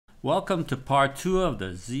Welcome to part 2 of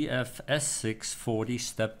the ZF S6-40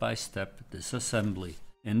 step-by-step disassembly.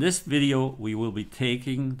 In this video, we will be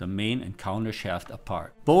taking the main and counter shaft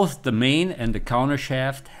apart. Both the main and the counter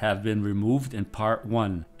shaft have been removed in part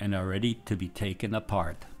 1 and are ready to be taken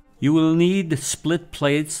apart. You will need split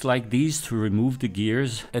plates like these to remove the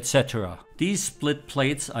gears, etc. These split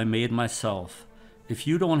plates I made myself. If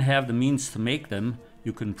you don't have the means to make them,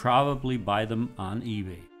 you can probably buy them on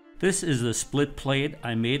eBay. This is the split plate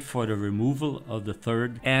I made for the removal of the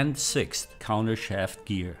 3rd and 6th counter shaft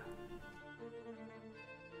gear.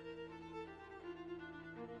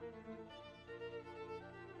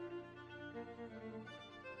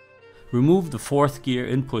 Remove the 4th gear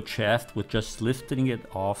input shaft with just lifting it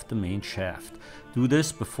off the main shaft. Do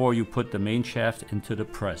this before you put the main shaft into the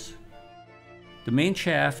press. The main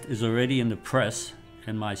shaft is already in the press,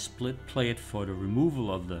 and my split plate for the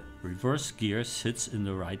removal of the reverse gear sits in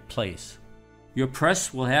the right place. Your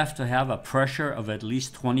press will have to have a pressure of at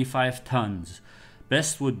least 25 tons.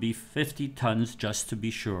 Best would be 50 tons just to be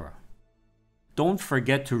sure. Don't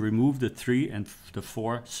forget to remove the 3 and the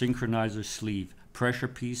 4 synchronizer sleeve, pressure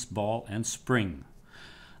piece, ball, and spring.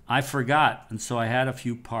 I forgot, and so I had a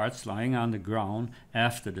few parts lying on the ground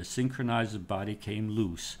after the synchronizer body came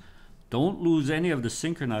loose. Don't lose any of the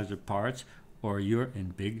synchronizer parts or you're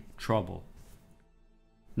in big trouble.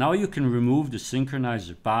 Now you can remove the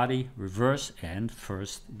synchronizer body, reverse, and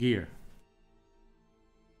 1st gear.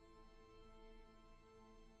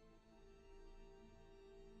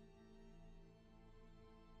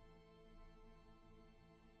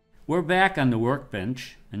 We're back on the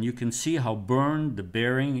workbench, and you can see how burned the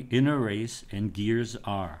bearing, inner race, and gears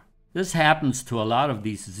are. This happens to a lot of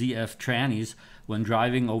these ZF trannies when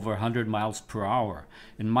driving over 100 miles per hour.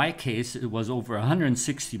 In my case, it was over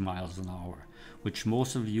 160 miles an hour, which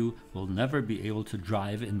most of you will never be able to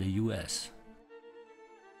drive in the US.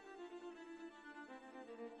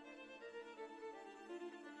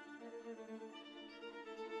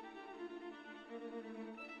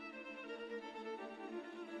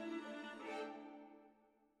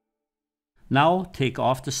 Now take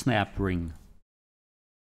off the snap ring.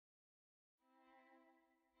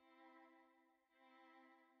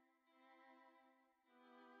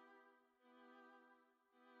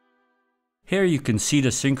 Here you can see the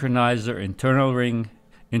synchronizer internal ring,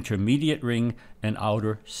 intermediate ring, and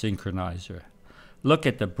outer synchronizer. Look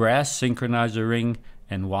at the brass synchronizer ring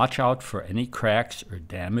and watch out for any cracks or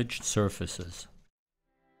damaged surfaces.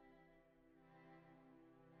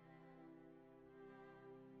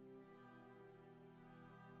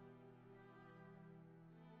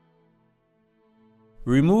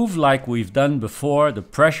 Remove, like we've done before, the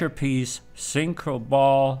pressure piece, synchro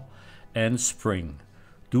ball, and spring.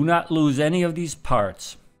 Do not lose any of these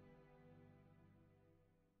parts.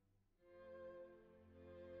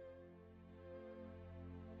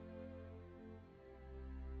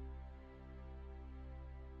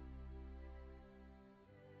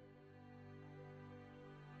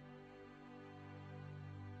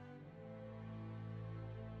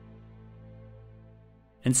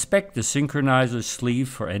 Inspect the synchronizer sleeve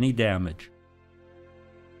for any damage.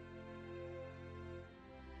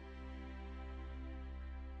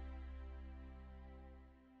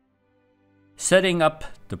 Setting up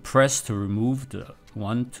the press to remove the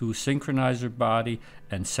 1-2 synchronizer body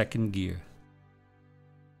and 2nd gear.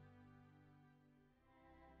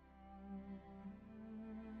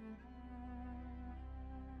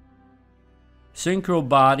 Synchro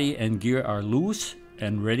body and gear are loose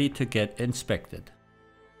and ready to get inspected.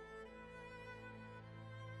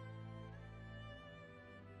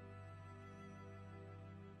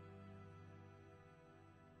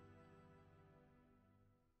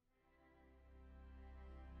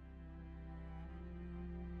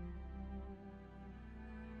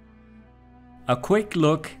 A quick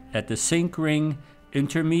look at the sync ring,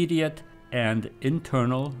 intermediate, and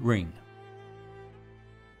internal ring.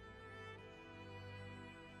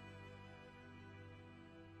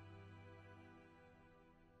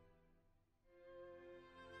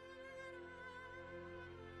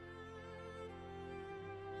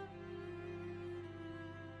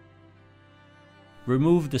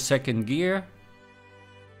 Remove the 2nd gear.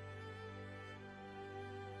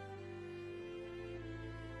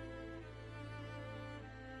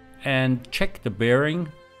 And check the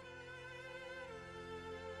bearing.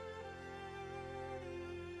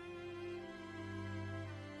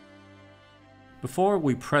 Before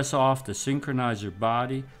we press off the synchronizer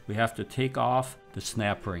body, we have to take off the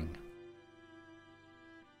snap ring.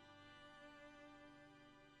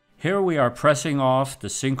 Here we are pressing off the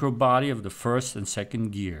synchro body of the first and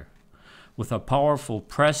second gear. With a powerful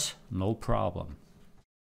press, no problem.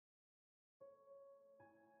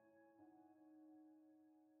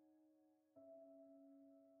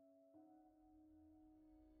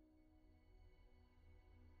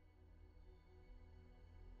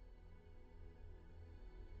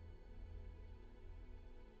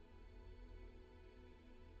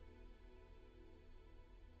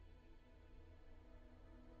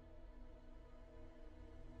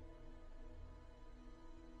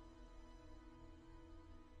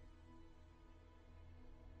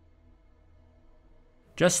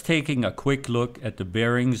 Just taking a quick look at the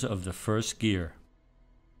bearings of the first gear.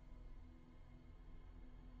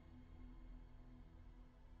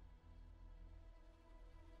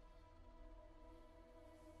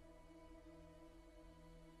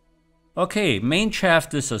 Okay, main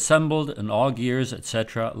shaft disassembled and all gears,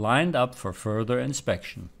 etc. lined up for further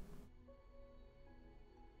inspection.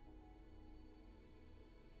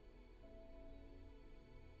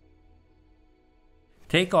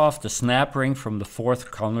 Take off the snap ring from the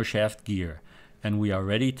fourth countershaft gear, and we are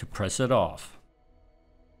ready to press it off.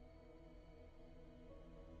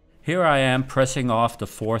 Here I am pressing off the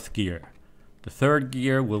fourth gear. The third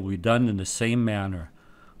gear will be done in the same manner.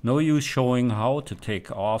 No use showing how to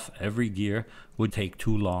take off every gear, would take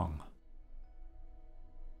too long.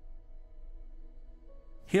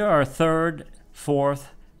 Here are third, fourth,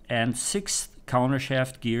 and sixth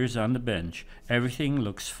countershaft gears on the bench. Everything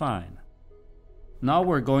looks fine. Now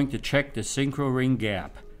we're going to check the synchro ring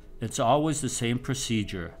gap. It's always the same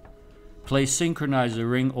procedure. Place synchronizer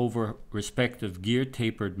ring over respective gear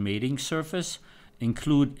tapered mating surface.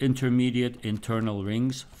 Include intermediate internal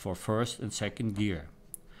rings for first and second gear.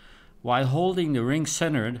 While holding the ring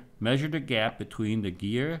centered, measure the gap between the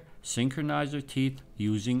gear synchronizer teeth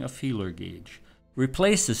using a feeler gauge.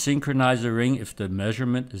 Replace the synchronizer ring if the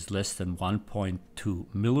measurement is less than 1.2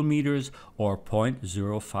 millimeters or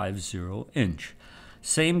 0.050 inch.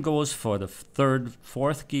 Same goes for the third,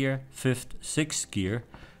 fourth gear, fifth, sixth gear.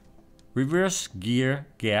 Reverse gear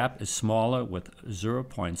gap is smaller with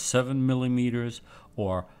 0.7 millimeters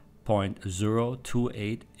or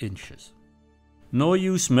 0.028 inches. No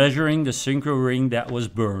use measuring the synchro ring that was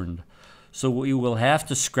burned, so we will have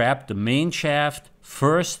to scrap the main shaft,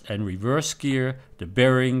 first and reverse gear, the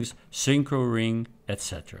bearings, synchro ring,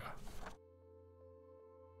 etc.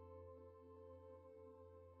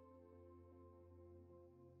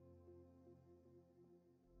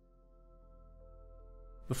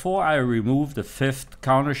 Before I remove the fifth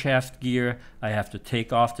countershaft gear, I have to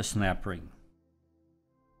take off the snap ring.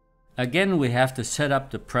 Again, we have to set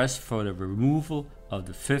up the press for the removal of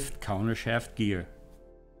the fifth countershaft gear.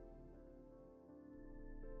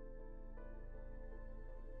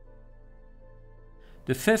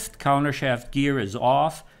 The fifth countershaft gear is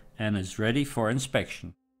off and is ready for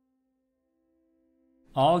inspection.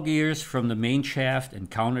 All gears from the main shaft and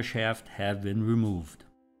countershaft have been removed.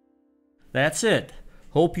 That's it.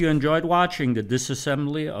 Hope you enjoyed watching the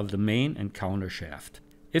disassembly of the main and countershaft.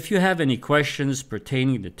 If you have any questions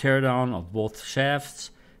pertaining to teardown of both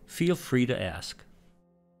shafts, feel free to ask.